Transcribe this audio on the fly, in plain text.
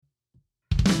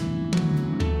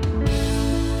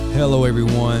Hello,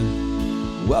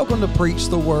 everyone. Welcome to Preach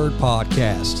the Word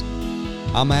podcast.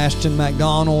 I'm Ashton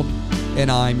McDonald, and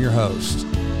I'm your host.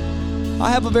 I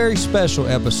have a very special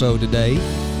episode today.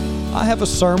 I have a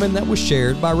sermon that was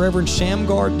shared by Rev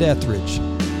Shamgar Deatherage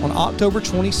on October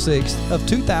 26th of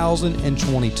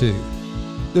 2022.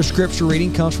 The scripture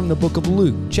reading comes from the book of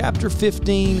Luke, chapter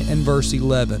 15 and verse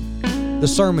 11. The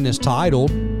sermon is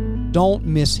titled, Don't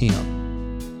Miss Him.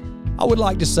 I would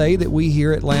like to say that we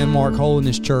here at Landmark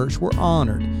Holiness Church were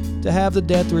honored to have the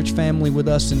Deatherage family with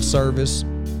us in service.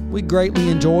 We greatly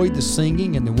enjoyed the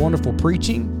singing and the wonderful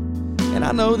preaching, and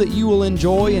I know that you will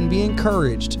enjoy and be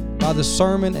encouraged by the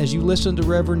sermon as you listen to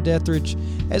Reverend Deatherage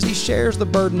as he shares the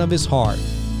burden of his heart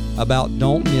about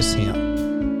Don't Miss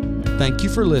Him. Thank you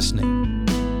for listening.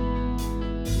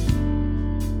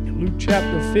 Luke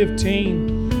chapter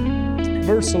 15,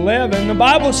 verse 11, the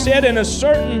Bible said, a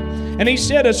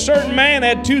certain man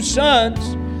had 2 sons.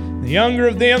 The younger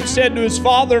of them said to his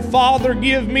father, Father,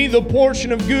 give me the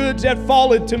portion of goods that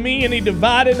falleth to me. And he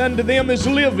divided unto them his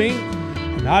living.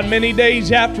 And not many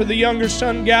days after, the younger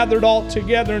son gathered all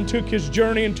together and took his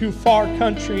journey into a far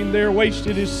country, and there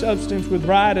wasted his substance with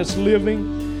riotous living.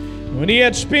 And when he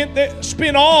had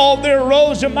spent all, there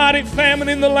arose a mighty famine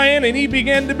in the land, and he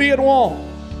began to be at want.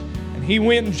 He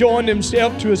went and joined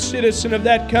himself to a citizen of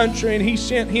that country, and he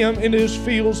sent him into his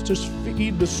fields to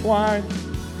feed the swine.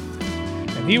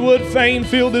 And he would fain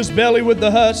fill his belly with the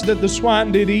husk that the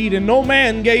swine did eat, and no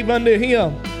man gave unto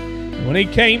him. And when he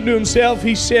came to himself,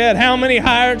 he said, How many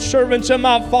hired servants of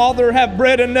my father have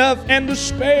bread enough and to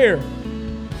spare?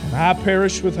 And I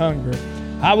perish with hunger.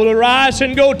 I will arise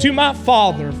and go to my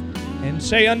father, and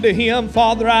say unto him,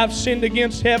 Father, I have sinned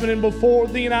against heaven and before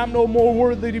thee, and I am no more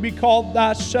worthy to be called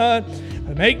thy son.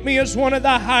 But make me as one of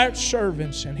thy hired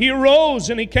servants. And he arose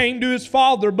and he came to his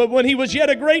father. But when he was yet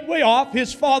a great way off,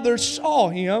 his father saw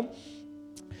him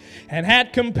and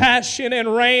had compassion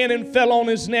and ran and fell on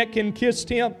his neck and kissed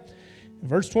him.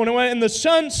 Verse 21, and the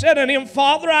son said unto him,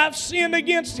 Father, I have sinned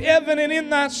against heaven and in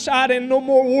thy sight, and no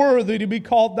more worthy to be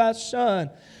called thy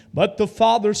son. But the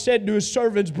father said to his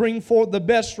servants, Bring forth the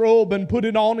best robe and put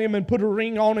it on him, and put a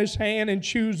ring on his hand and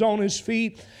shoes on his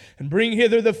feet. And bring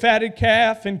hither the fatted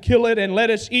calf and kill it, and let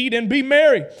us eat and be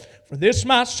merry. For this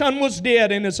my son was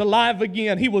dead and is alive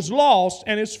again. He was lost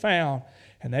and is found.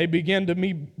 And they began to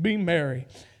be merry.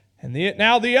 And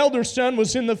now the elder son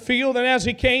was in the field, and as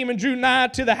he came and drew nigh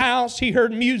to the house, he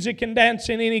heard music and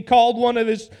dancing, and he called one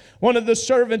of the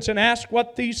servants and asked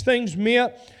what these things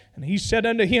meant. And he said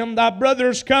unto him, Thy brother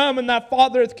is come, and thy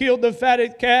father hath killed the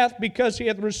fatted calf, because he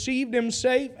hath received him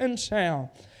safe and sound.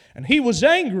 And he was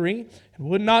angry, and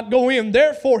would not go in.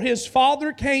 Therefore his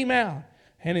father came out,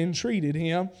 and entreated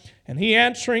him. And he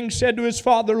answering said to his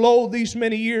father, Lo, these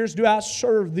many years do I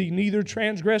serve thee, neither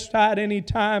transgressed I at any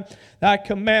time thy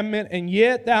commandment, and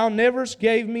yet thou never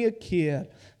gave me a kid,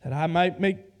 that I might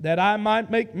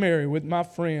make merry with my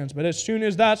friends. But as soon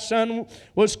as thy son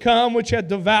was come, which had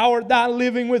devoured thy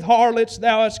living with harlots,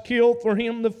 thou hast killed for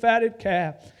him the fatted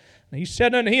calf. And he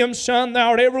said unto him, Son, thou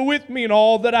art ever with me, and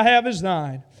all that I have is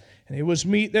thine. And it was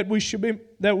meet that we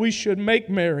should make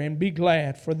merry and be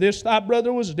glad. For this thy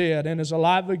brother was dead, and is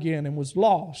alive again, and was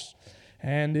lost,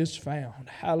 and is found.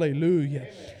 Hallelujah.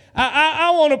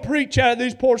 I want to preach out of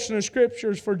these portions of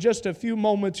Scriptures for just a few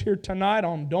moments here tonight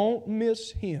on Don't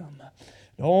Miss Him.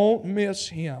 Don't miss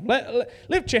Him.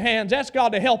 Lift your hands. Ask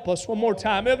God to help us one more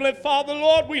time. Heavenly Father,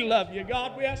 Lord, we love you.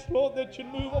 God, we ask, Lord, that you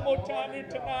move one more time here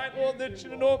tonight. Lord, that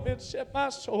you anoint me and set my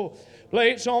soul.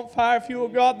 Blaze on fire for you,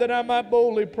 God, that I might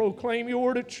boldly proclaim your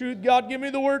word of truth. God, give me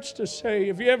the words to say.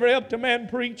 If you ever helped a man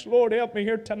preach, Lord, help me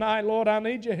here tonight. Lord, I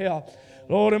need your help.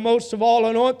 Lord, and most of all,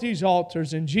 anoint these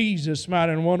altars. In Jesus'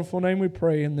 mighty and wonderful name we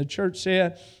pray. And the church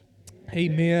said,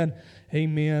 Amen,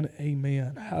 amen,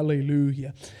 amen.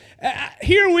 Hallelujah.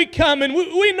 Here we come, and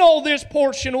we know this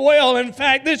portion well. In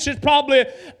fact, this is probably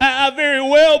a very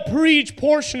well preached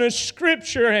portion of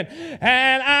Scripture,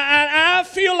 and I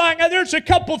feel like there's a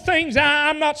couple things.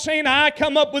 I'm not saying I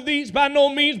come up with these by no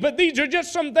means, but these are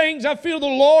just some things I feel the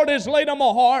Lord has laid on my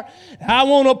heart. I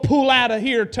want to pull out of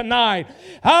here tonight.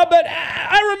 But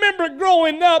I remember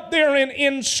growing up there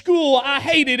in school, I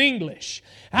hated English.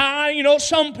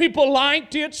 Some people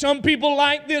liked it. Some people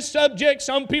liked this subject.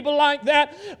 Some people like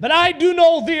that. But I do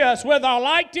know this. Whether I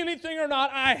liked anything or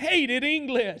not, I hated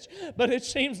English. But it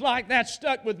seems like that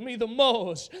stuck with me the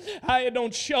most. It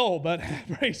don't show, but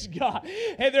praise God.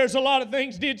 Hey, there's a lot of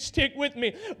things did stick with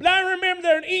me. But I remember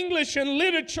there in English and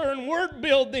literature and word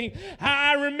building,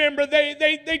 I remember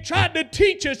they tried to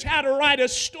teach us how to write a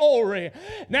story.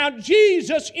 Now,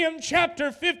 Jesus in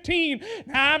chapter 15,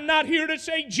 now I'm not here to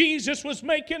say Jesus was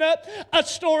making making up a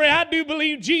story. I do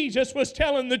believe Jesus was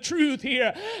telling the truth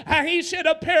here. He said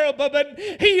a parable, but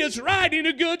he is writing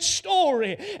a good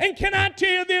story. And can I tell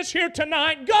you this here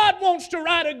tonight? God wants to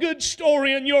write a good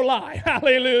story in your life.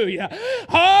 Hallelujah.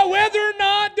 Whether or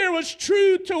not there was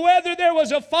truth to whether there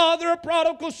was a father, a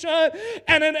prodigal son,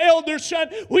 and an elder son,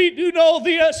 we do know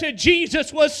this, that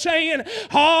Jesus was saying,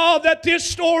 that this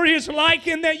story is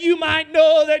likened that you might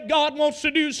know that God wants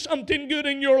to do something good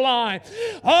in your life.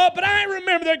 But I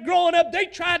remember that growing up, they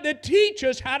tried to teach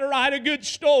us how to write a good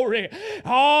story.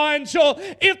 And so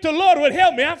if the Lord would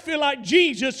help me, I feel like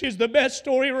Jesus is the best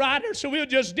story writer, so we'll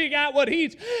just dig out what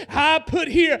he's put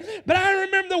here. But I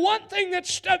remember the one thing that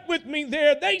stuck with me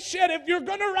there, they said if you're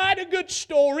going to write a good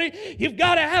story, you've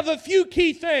got to have a few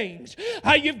key things.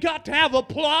 You've got to have a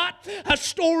plot, a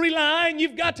storyline,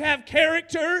 you've got to have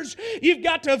characters, you've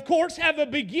got to, of course, have a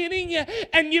beginning,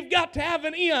 and you've got to have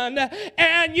an end,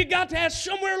 and you got to have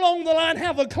somewhere along the line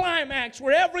have a climax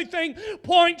where everything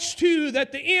points to,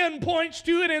 that the end points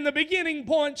to it and the beginning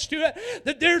points to it,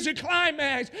 that there's a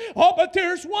climax. But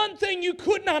there's one thing you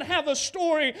could not have a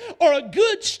story or a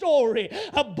good story,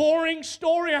 a boring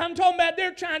story. I'm talking about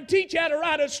they're trying to teach you how to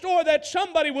write a story that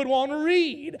somebody would want to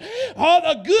read.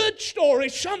 A good story,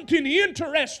 something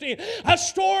interesting, a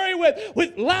story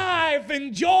with life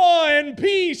and joy and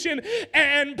peace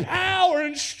and power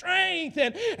and strength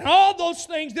and all those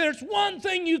things. There's one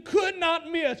thing you could not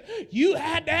miss. You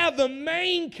had to have the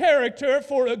main character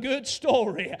for a good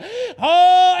story.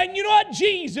 And you know what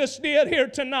Jesus did here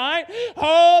tonight?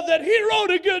 That he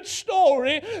wrote a good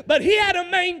story, but he had a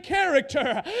main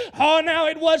character. Now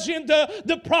it wasn't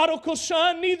the prodigal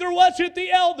son, neither was it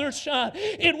the elder son.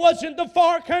 It wasn't the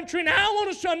far country. Now I want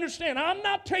us to understand, I'm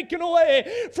not taking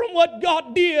away from what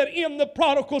God did in the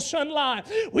prodigal son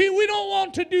life. We don't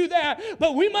want to do that,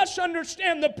 but we must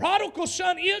understand the prodigal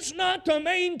son is not the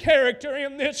main character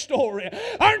in this story.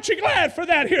 Aren't you glad for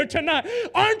that here tonight?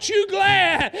 Aren't you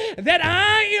glad that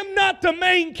I am not the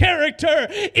main character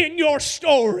in your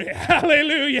story?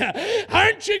 Hallelujah.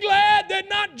 Aren't you glad that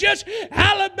not just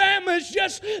Alabama is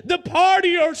just the part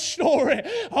of your story?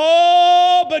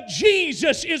 But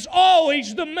Jesus is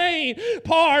always the main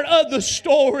part of the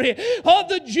story.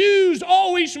 The Jews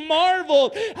always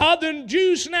marveled. The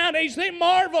Jews nowadays, they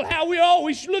marvel how we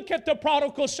always look at the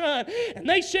prodigal son. And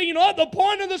they say, you know, the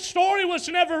point of the story was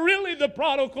never really the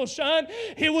prodigal son.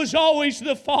 It was always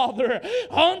the father.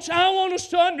 I want us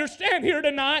to understand here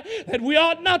tonight that we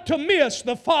ought not to miss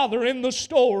the father in the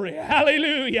story.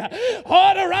 Hallelujah.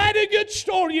 To write a good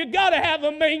story, you got to have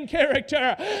a main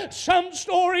character. Some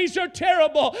stories are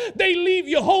terrible. They leave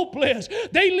you hopeless.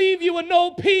 They leave you with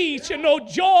no peace and no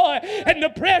joy and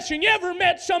depression. You ever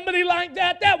met somebody like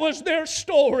that? That was their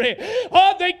story.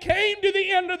 They came to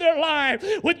the end of their life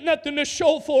with nothing to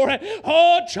show for it.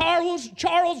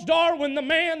 Charles Darwin, the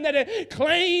man that had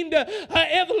claimed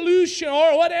evolution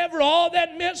or whatever all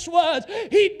that mess was,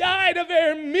 he died a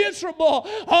very miserable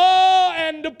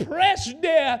and depressed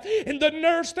death. And the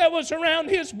nurse that was around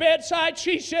his bedside,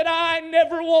 she said, I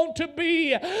never want to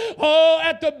be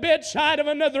at the bedside of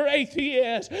another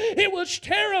atheist. It was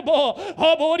terrible.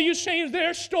 But what are you saying?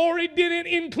 Their story didn't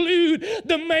include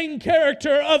the main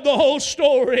character of the whole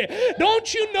story.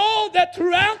 Don't you know that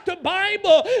throughout the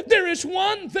Bible there is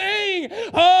one thing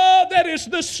that is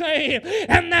the same,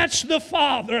 and that's the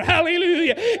Father.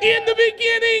 Hallelujah. In the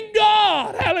beginning,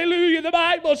 God. Hallelujah. The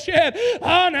Bible said,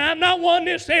 now I'm not one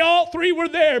to say all three were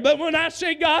there, but when I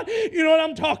say God, you know what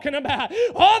I'm talking about.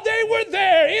 They were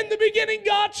there. In the beginning,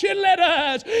 God said, let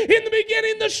us. In the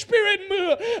beginning, the Spirit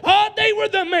moved. They were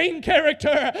the main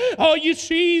character. You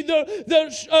see,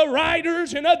 the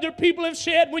writers and other people have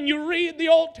said when you read the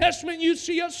Old Testament, you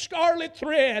see a scarlet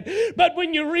thread. But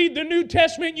when you read the New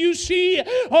Testament, you see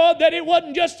that it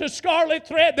wasn't just a scarlet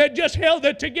thread that just held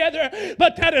it together,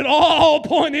 but that it all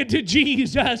pointed to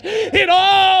Jesus. It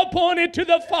all pointed to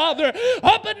the Father.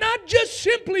 But not just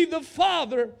simply the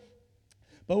Father,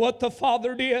 but what the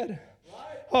Father did.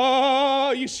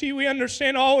 You see, we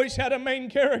understand always had a main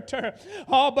character.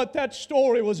 But that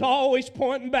story was always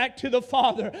pointing back to the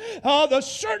Father. The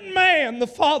certain man, the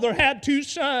father, had two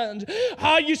sons.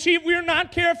 You see, if we're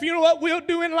not careful, you know what we'll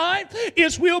do in life?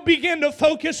 Is we'll begin to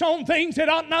focus on things that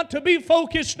ought not to be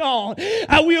focused on.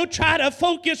 We'll try to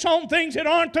focus on things that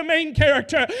aren't the main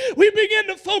character. We begin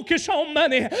to focus on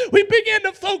money. We begin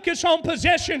to focus on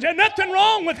possessions. And nothing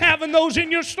wrong with having those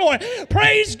in your story.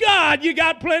 Praise God, you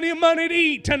got plenty of money to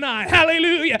eat tonight.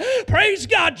 Hallelujah. Praise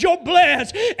God, you're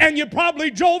blessed. And you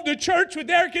probably drove to church with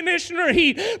air conditioner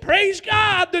heat. Praise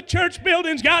God, the church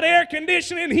building's got air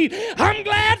conditioning heat. I'm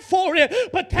glad for it,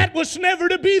 but that was never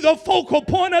to be the focal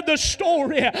point of the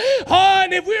story.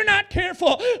 And if we're not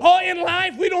careful,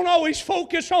 always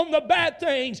focus on the bad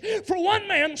things. For one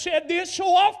man said this, so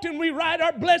often we write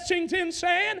our blessings in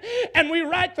sand and we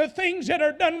write the things that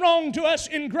are done wrong to us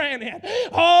in granite.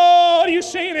 Oh, you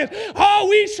seeing it? Oh,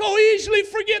 we so easily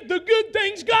forget the good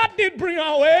things God did bring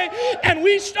our way, and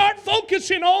we start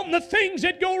focusing on the things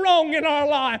that go wrong in our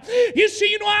life. You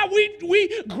see, why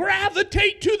we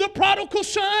gravitate to the prodigal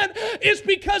son is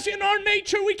because in our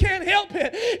nature we can't help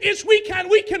it. It's we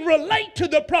can relate to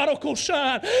the prodigal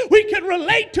son. We can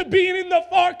relate to being in the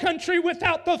far country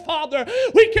without the father.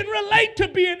 We can relate to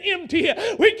being empty.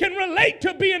 We can relate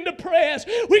to being depressed.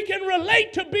 We can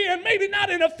relate to being maybe not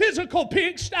in a physical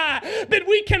pigsty, but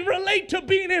we can relate to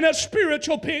being in a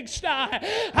spiritual pigsty.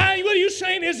 What you're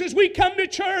saying is we come to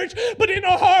church, but in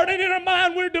our heart and in our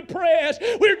mind we're depressed.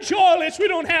 We're joyless. We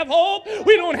don't have hope.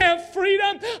 We don't have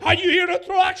freedom. Are you here to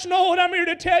throw rocks? No, what I'm here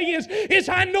to tell you is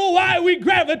I know why we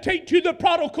gravitate to the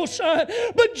prodigal son.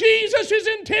 But Jesus'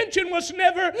 intention was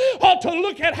never to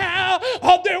look at how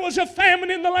there was a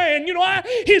famine in the land. You know why?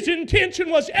 His intention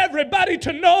was everybody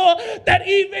to know that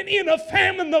even in a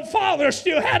famine the Father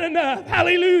still had enough.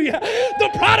 Hallelujah. The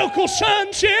prodigal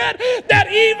son said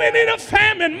that even in a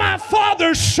famine my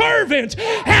Father's servants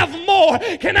have more.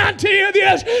 Can I tell you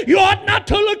this? You ought not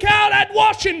to look out at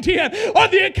Washington or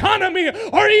the economy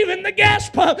or even the gas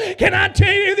pump. Can I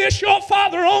tell you this? Your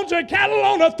Father owns a cattle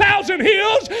on 1,000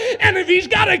 hills, and if He's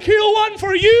got to kill one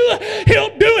for you,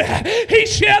 He'll do it. He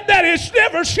said that He's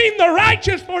never seen the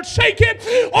righteous forsaken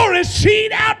or his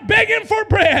seed out begging for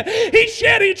bread. He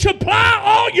said He'd supply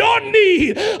all your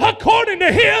need according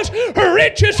to His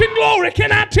riches and glory.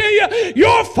 Can I tell you,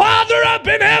 your Father up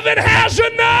in heaven has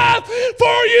enough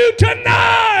for you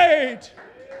tonight.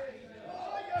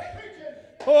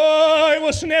 Oh, it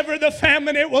was never the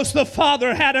famine. It was the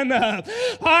Father had enough.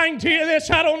 I can tell you this.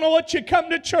 I don't know what you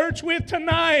come to church with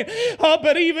tonight.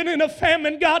 But even in a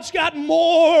famine, God's got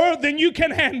more than you can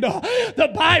handle.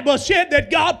 The Bible said that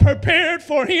God prepared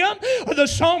for him, or the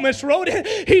psalmist wrote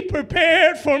it, He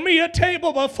prepared for me a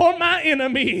table before my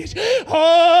enemies.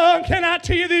 Oh, can I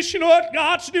tell you this? You know what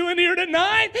God's doing here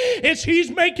tonight? Is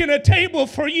He's making a table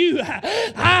for you.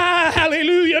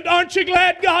 Hallelujah. Aren't you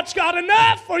glad God's got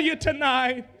enough for you tonight?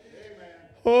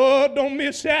 Oh, don't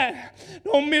miss that.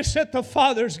 Don't miss that the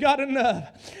Father's got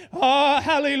enough. Oh,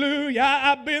 hallelujah.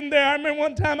 I've been there. I remember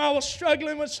one time I was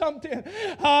struggling with something.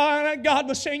 And God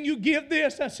was saying, you give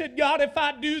this. I said, God, if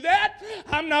I do that,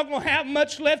 I'm not going to have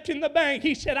much left in the bank.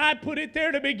 He said, I put it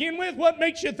there to begin with. What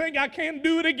makes you think I can't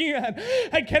do it again?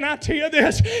 And can I tell you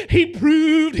this? He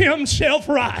proved Himself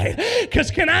right. Because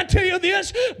can I tell you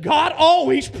this? God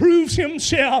always proves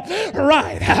Himself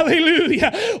right.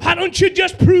 Hallelujah. Why don't you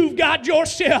just prove God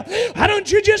yourself? Why don't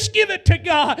you just give it to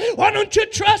God? Why don't you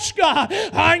trust God?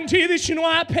 I can tell you this, you know,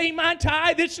 I pay my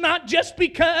tithe. It's not just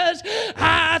because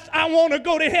I want to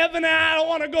go to heaven and I don't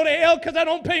want to go to hell because I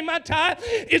don't pay my tithe.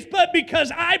 It's but because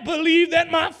I believe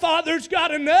that my Father's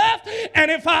got enough,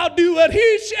 and if I'll do what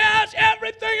He says,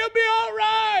 everything will be all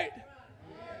right.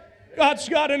 God's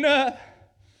got enough.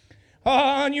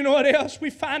 And you know what else we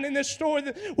find in this story?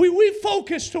 That we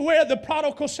focus to where the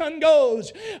prodigal son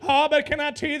goes. But can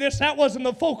I tell you this? That wasn't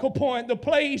the focal point. The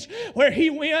place where he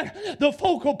went, the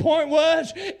focal point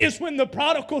is when the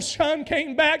prodigal son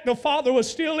came back, the father was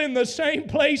still in the same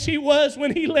place he was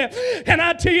when he left. Can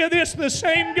I tell you this? The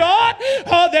same God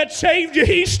that saved you,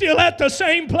 He's still at the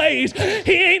same place.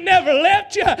 He ain't never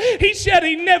left you. He said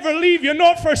He'd never leave you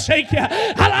nor forsake you.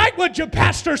 I like what your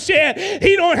pastor said.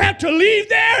 He don't have to leave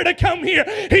there to come here.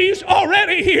 He's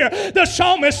already here. The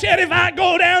psalmist said, if I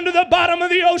go down to the bottom of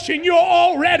the ocean, you're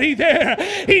already there.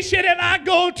 He said, if I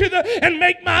go to and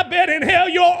make my bed in hell,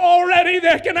 you're already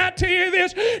there. Can I tell you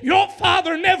this? Your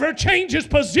Father never changes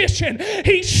position.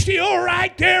 He's still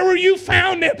right there where you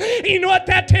found Him. You know what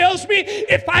that tells me?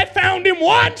 If I found Him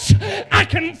once, I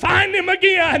can find Him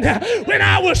again. When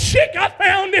I was sick, I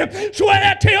found Him. So what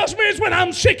that tells me is when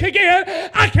I'm sick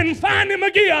again, I can find Him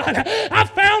again. I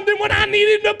found Him when I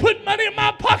needed to put money in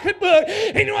my pocketbook.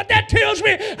 And you know what that tells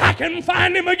me? I can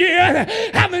find Him again.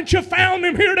 Haven't you found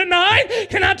Him here tonight?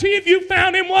 Can I tell you, if you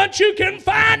found Him once, you can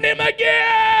find Him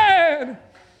again.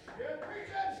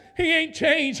 He ain't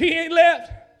changed. He ain't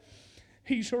left.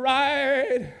 He's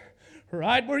right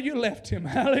where you left Him.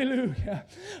 Hallelujah.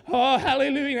 Oh,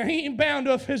 hallelujah. He ain't bound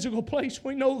to a physical place.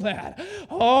 We know that.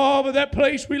 Oh, but that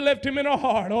place we left Him in our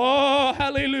heart. Oh,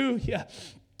 hallelujah.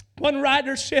 One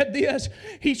writer said this.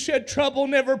 He said, trouble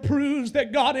never proves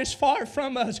that God is far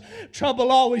from us.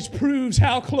 Trouble always proves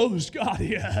how close God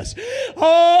is.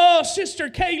 Oh, Sister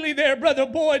Kaylee there, Brother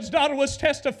Boyd's daughter, was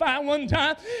testifying one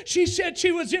time. She said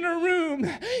she was in her room,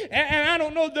 and I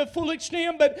don't know the full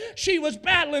extent, but she was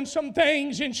battling some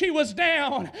things, and she was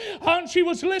down. And she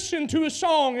was listening to a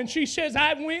song, and she says,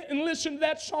 I went and listened to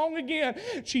that song again.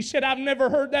 She said, I've never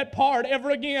heard that part ever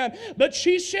again. But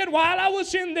she said, while I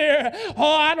was in there,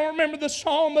 I don't remember the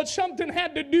song, but something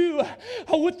had to do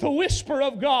with the whisper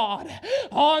of God.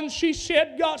 And she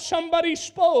said, God, somebody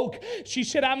spoke. She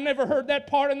said, I've never heard that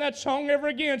part in that song ever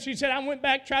again. She said, I went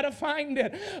back, tried to find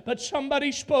it, but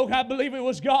somebody spoke. I believe it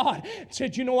was God.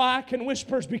 Said, you know why I can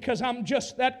whisper? Is because I'm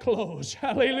just that close.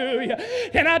 Hallelujah.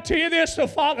 And I tell you this, the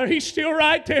Father, He's still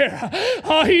right there.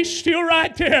 He's still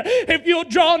right there. If you'll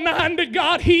draw nigh unto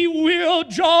God, He will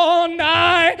draw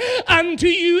nigh unto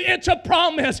you. It's a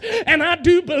promise. And I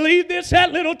do believe this,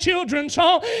 that little children's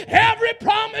song. Every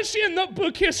promise in the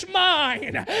book is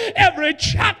mine. Every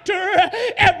chapter,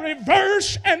 every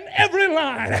verse, and every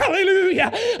line.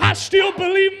 Hallelujah. I still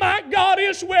believe my God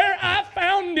is where I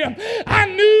found Him. I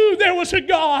knew there was a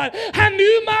God. I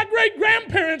knew my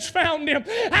great-grandparents found Him.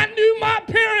 I knew my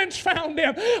parents found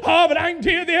Him. Oh, but I can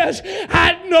tell you this.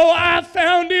 I know I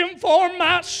found Him for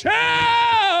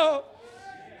myself.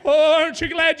 Oh, aren't you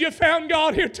glad you found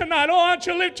God here tonight? Oh, why don't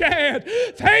you lift your hand?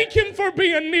 Thank Him for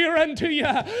being near unto you.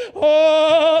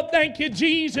 Oh, thank you,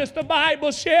 Jesus. The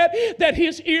Bible said that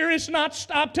His ear is not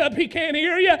stopped up. He can't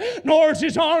hear you, nor is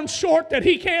His arm short that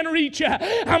He can't reach you.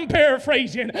 I'm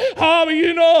paraphrasing. Oh,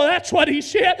 you know, that's what He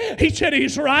said. He said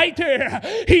He's right there.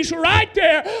 He's right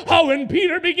there. Oh, when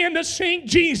Peter began to sink,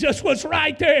 Jesus was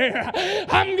right there.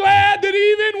 I'm glad that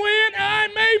even when I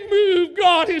may move,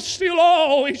 God is still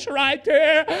always right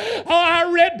there. Oh,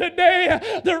 I read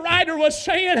today, the writer was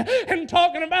saying and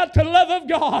talking about the love of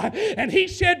God. And he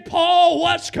said Paul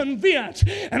was convinced.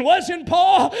 And wasn't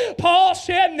Paul? Paul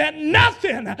said that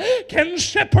nothing can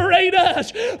separate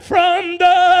us from the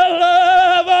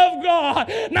love of God.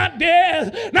 Not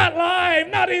death, not life,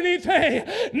 not anything.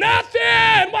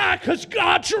 Nothing. Why? Because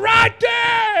God's right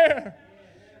there.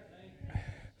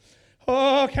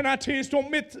 Oh, can I tell you,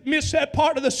 don't miss that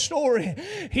part of the story.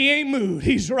 He ain't moved.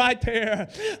 He's right there.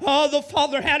 Oh, the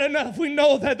Father had enough. We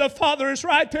know that the Father is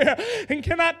right there. And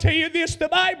can I tell you this? The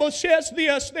Bible says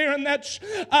this there in that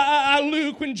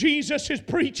Luke when Jesus is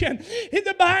preaching.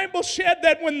 The Bible said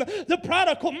that when the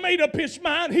prodigal made up his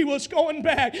mind he was going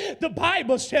back, the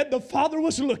Bible said the Father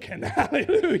was looking.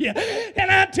 Hallelujah.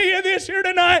 And I tell you this here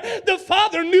tonight, the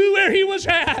Father knew where he was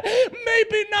at.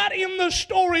 Maybe not in the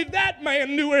story that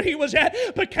man knew where he was at.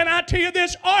 But can I tell you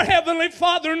this? Our Heavenly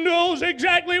Father knows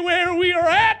exactly where we are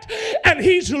at, and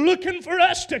He's looking for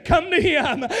us to come to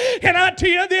Him. Can I tell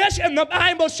you this? And the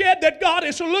Bible said that God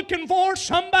is looking for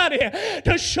somebody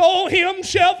to show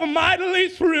Himself mightily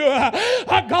through.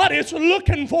 God is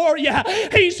looking for you.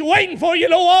 He's waiting for you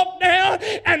to walk down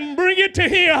and bring it to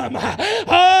Him.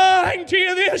 I can tell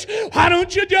you this. Why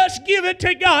don't you just give it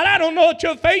to God? I don't know what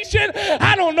you're facing.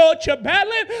 I don't know what you're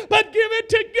battling, but give it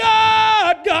to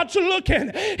God. God's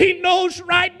looking. He knows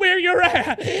right where you're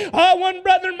at. One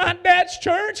brother in my dad's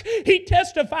church, he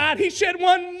testified. He said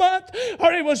 1 month,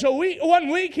 or it was 1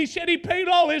 week, he said he paid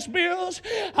all his bills,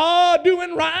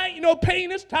 doing right, paying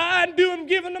his tithe,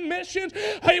 giving the missions.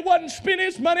 He wasn't spending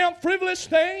his money on frivolous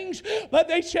things, but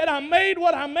they said, I made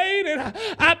what I made, and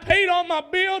I paid all my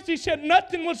bills. He said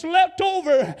nothing was left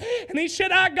over. And he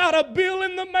said, I got a bill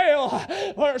in the mail,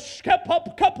 or a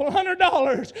couple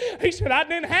 $100. He said, I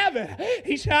didn't have it.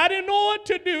 He said, I didn't know what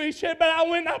to do. He said, but I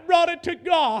went and I brought it to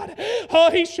God.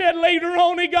 He said later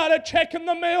on he got a check in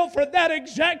the mail for that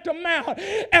exact amount.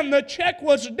 And the check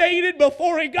was dated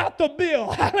before he got the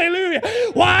bill. Hallelujah.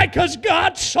 Why? Because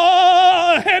God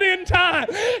saw ahead in time.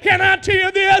 Can I tell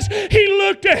you this? He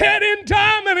looked ahead in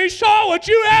time and He saw what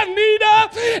you have need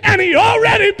of, and He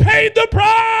already paid the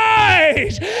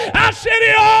price. I said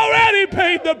He already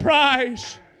paid the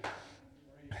price.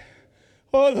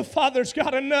 Oh, the Father's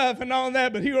got enough and all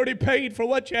that, but He already paid for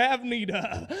what you have need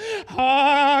of.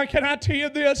 Can I tell you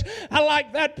this? I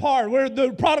like that part where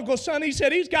the prodigal son, he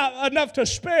said he's got enough to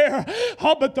spare.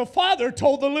 But the Father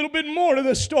told a little bit more to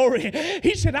the story.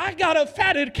 He said, I got a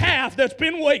fatted calf that's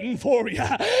been waiting for you.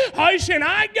 He said,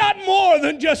 I got more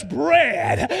than just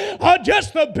bread,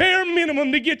 just the bare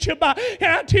minimum to get you by.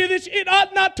 Can I tell you this? It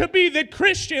ought not to be that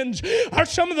Christians are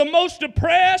some of the most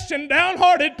depressed and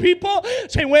downhearted people.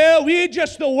 Say, well, we just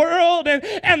just the world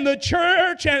and the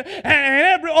church and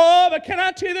but can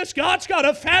I tell you this? God's got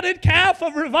a fatted calf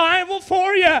of revival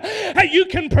for you that you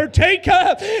can partake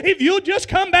of if you'll just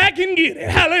come back and get it.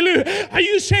 Hallelujah. Are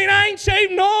you saying I ain't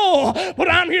saved? No.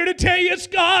 But I'm here to tell you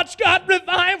God's got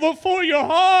revival for your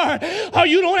heart. Oh,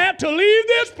 you don't have to leave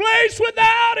this place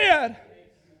without it.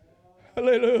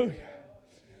 Hallelujah.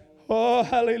 Oh,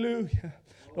 hallelujah.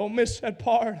 Don't miss that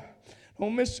part.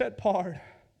 Don't miss that part.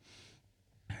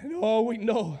 And oh, we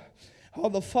know how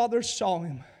the Father saw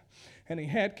him and he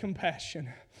had compassion.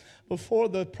 Before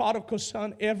the prodigal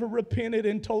son ever repented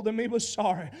and told him he was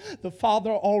sorry, the Father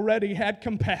already had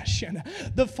compassion.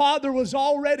 The Father was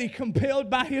already compelled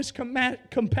by his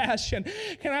compassion.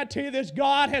 Can I tell you this?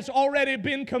 God has already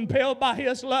been compelled by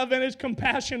his love and his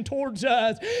compassion towards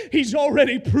us. He's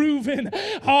already proven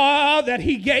that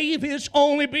he gave his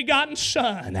only begotten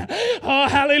Son. Oh,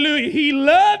 hallelujah. He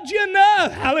loved you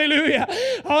enough. Hallelujah.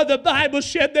 Oh, the Bible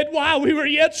said that while we were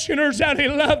yet sinners that he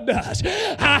loved us.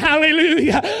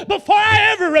 Hallelujah. Before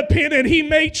I ever repented, he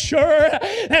made sure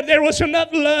that there was enough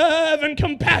love and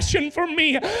compassion for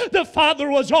me. The Father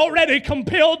was already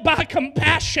compelled by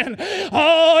compassion.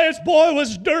 Oh, his boy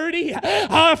was dirty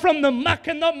from the muck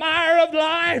and the mire of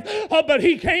life. Oh, but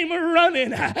he came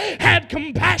running, had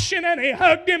compassion, and he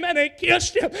hugged him and he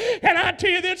kissed him. And I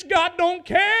tell you this, God don't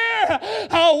care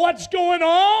what's going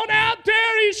on out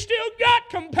there. He's still got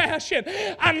compassion.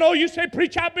 I know you say,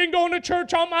 preach, I've been going to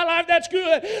church all my life. That's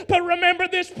good. But remember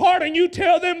this part, and you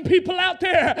tell them people out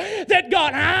there that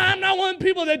God, I'm not one of the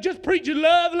people that just preach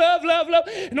love, love, love, love.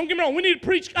 And don't get me wrong, we need to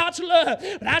preach God's love.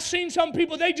 But I've seen some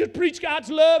people, they just preach God's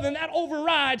love, and that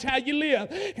overrides how you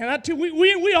live. And I tell you,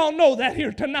 we all know that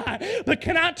here tonight. But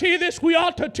can I tell you this? We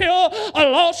ought to tell a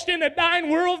lost and a dying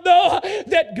world, though,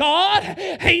 that God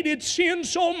hated sin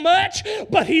so much,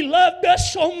 but he loved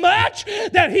us so much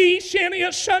that he sent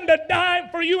his Son to die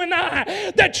for you and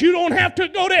I, that you don't have to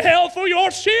go to hell for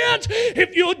your sins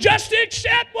if you'll just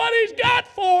accept what he's got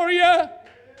for you.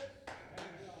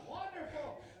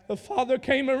 The Father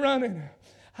came a running.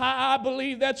 I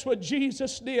believe that's what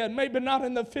Jesus did. Maybe not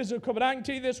in the physical, but I can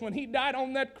tell you this. When he died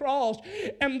on that cross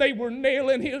and they were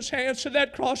nailing his hands to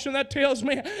that cross, and that tells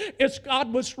me it's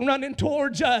God was running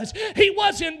towards us. He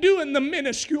wasn't doing the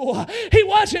minuscule. He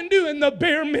wasn't doing the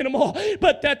bare minimal.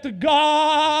 But that the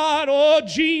God, oh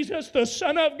Jesus, the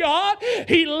Son of God,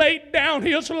 he laid down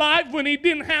his life when he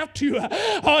didn't have to.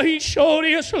 Oh, he showed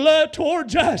his love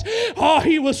towards us. Oh,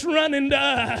 he was running to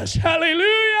us.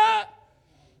 Hallelujah.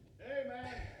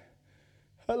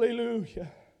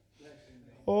 Hallelujah.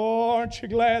 Oh, aren't you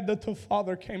glad that the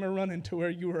Father came a-running to where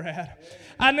you were at?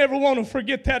 I never want to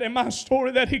forget that in my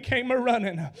story, that he came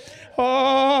a-running.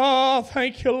 Oh,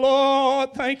 thank you,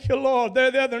 Lord. Thank you, Lord. There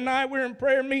the other night we were in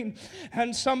prayer meeting,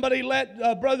 and somebody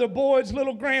let Brother Boyd's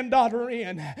little granddaughter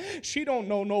in. She don't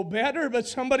know no better, but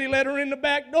somebody let her in the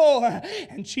back door,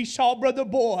 and she saw Brother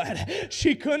Boyd.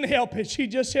 She couldn't help it. She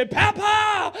just said,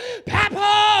 Papa,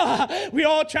 Papa. We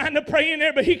all trying to pray in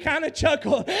there, but he kind of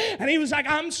chuckled, and he was like,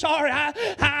 I'm sorry.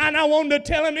 And I wanted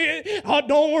to tell him, oh,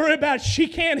 don't worry about it. She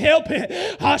can't help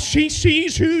it. She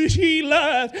sees who she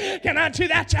loves. Can I tell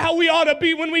you, that's how we ought to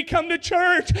be when we come to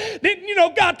church. Then, you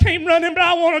know, God came running, but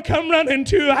I want to come running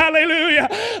too. Hallelujah.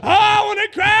 Oh, I want to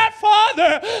cry,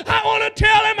 Father. I want to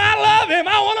tell him I love him.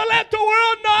 I want to let the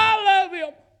world know I love him.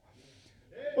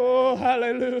 Oh,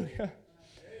 hallelujah.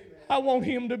 I want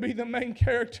him to be the main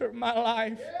character of my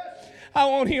life. I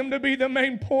want him to be the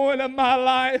main point of my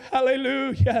life.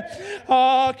 Hallelujah.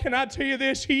 Oh, can I tell you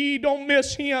this? Don't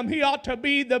miss him. He ought to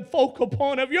be the focal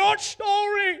point of your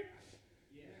story.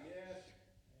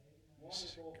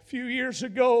 A few years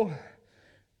ago,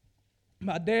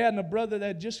 my dad and a brother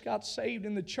that just got saved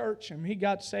in the church, and he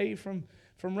got saved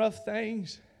from rough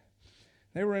things.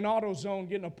 They were in AutoZone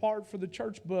getting a part for the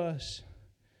church bus.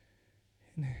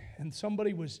 And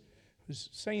somebody was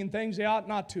saying things they ought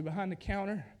not to behind the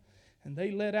counter. And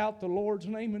they let out the Lord's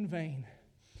name in vain.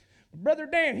 Brother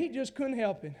Dan, he just couldn't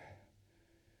help it.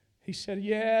 He said,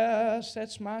 yes,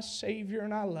 that's my Savior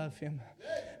and I love him.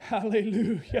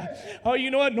 Hallelujah. Oh,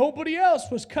 you know what? Nobody else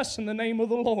was cussing the name of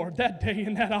the Lord that day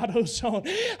in that AutoZone.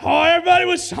 Oh, everybody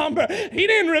was somber. He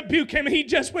didn't rebuke him. He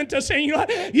just went to say, you know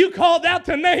what? You called out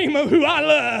the name of who I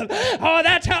love. Oh,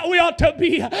 that's how we ought to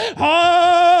be.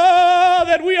 Oh,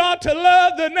 that we ought to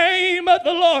love the name of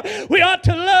the Lord. We ought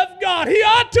to love God. He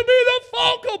ought to be the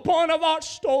focal point of our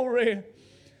story.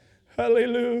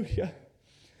 Hallelujah.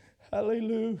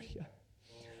 Hallelujah.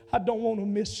 I don't want to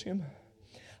miss him.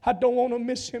 I don't want to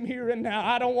miss him here and now.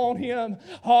 I don't want him.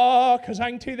 Oh, because I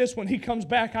can tell you this, when he comes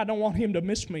back, I don't want him to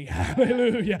miss me.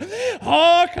 Hallelujah.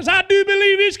 Oh, because I do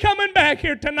believe he's coming back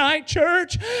here tonight,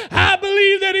 church. I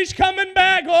believe that he's coming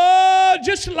back. Oh,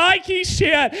 just like he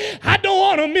said. I don't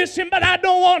want to miss him, but I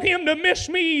don't want him to miss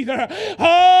me either.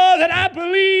 Oh, that I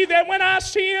believe that when I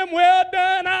see him, well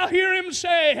done, I'll hear him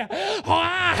say,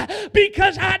 oh,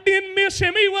 because I didn't miss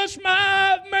him. He was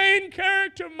my main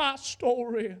character, my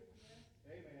story.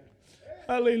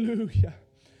 Hallelujah.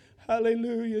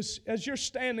 Hallelujah. As you're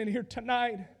standing here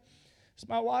tonight, as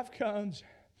my wife comes,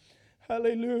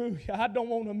 hallelujah, I don't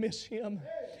want to miss him.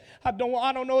 I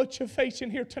don't know what you're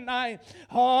facing here tonight.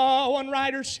 Oh, one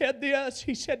writer said this.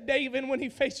 He said David, when he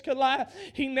faced Goliath,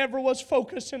 he never was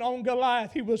focusing on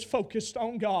Goliath. He was focused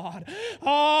on God.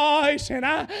 Oh, he said,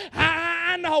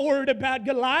 I'm not worried about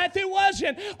Goliath. It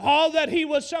wasn't all that he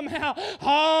was somehow,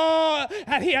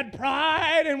 that he had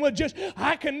pride and was just,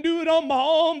 I can do it on my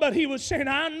own. But he was saying,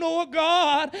 I know a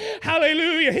God.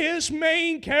 Hallelujah. His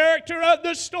main character of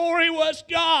the story was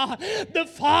God, the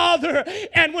Father.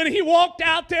 And when he walked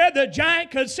out there, the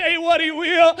giant could say what he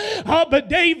will, but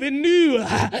David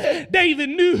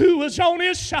knew who was on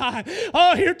his side.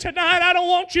 Oh, here tonight, I don't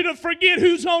want you to forget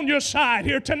who's on your side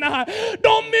here tonight.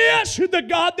 Don't miss the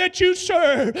God that you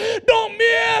serve. Don't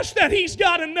miss that he's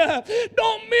got enough.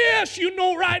 Don't miss you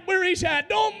know right where he's at.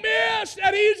 Don't miss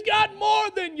that he's got more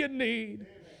than you need.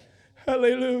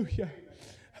 Hallelujah.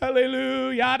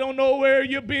 Hallelujah. I don't know where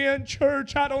you've been,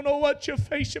 church. I don't know what you're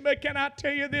facing, but can I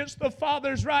tell you this? The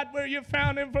Father's right where you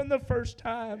found him from the first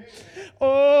time.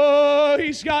 Oh,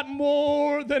 he's got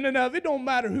more than enough. It don't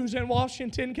matter who's in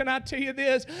Washington. Can I tell you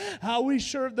this? We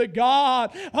serve the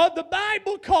God. The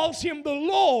Bible calls him the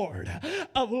Lord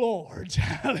of Lords.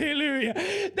 Hallelujah.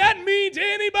 That means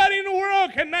anybody in the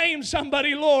world can name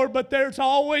somebody Lord, but there's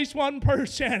always one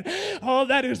person. Oh,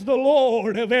 that is the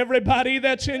Lord of everybody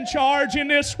that's in charge in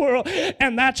this world,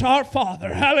 and that's our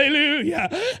Father. Hallelujah.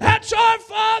 That's our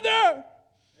Father. Amen.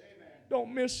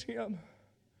 Don't miss him.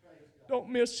 Don't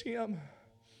miss him.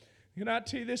 Can I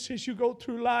tell you this? As you go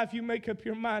through life, you make up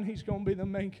your mind he's going to be the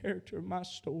main character of my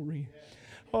story.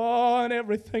 Oh, and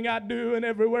everything I do and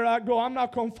everywhere I go, I'm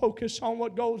not going to focus on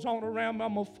what goes on around me.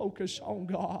 I'm going to focus on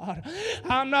God.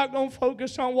 I'm not going to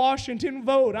focus on Washington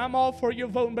vote. I'm all for you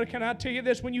voting, but can I tell you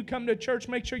this? When you come to church,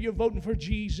 make sure you're voting for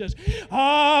Jesus.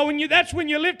 Oh, that's when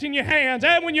you're lifting your hands.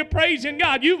 And when you're praising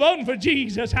God, you're voting for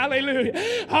Jesus. Hallelujah.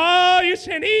 Oh, you're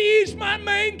saying, he's my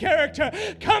main character.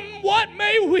 Come what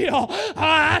may will.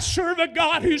 I serve a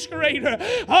God who's greater.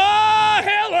 Oh,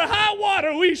 hell or high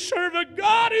water, we serve a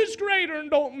God who's greater, and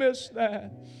don't miss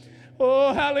that.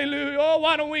 Oh, hallelujah. Oh,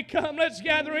 why don't we come? Let's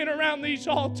gather in around these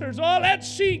altars. Oh, let's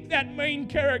seek that main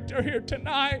character here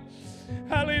tonight.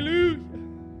 Hallelujah.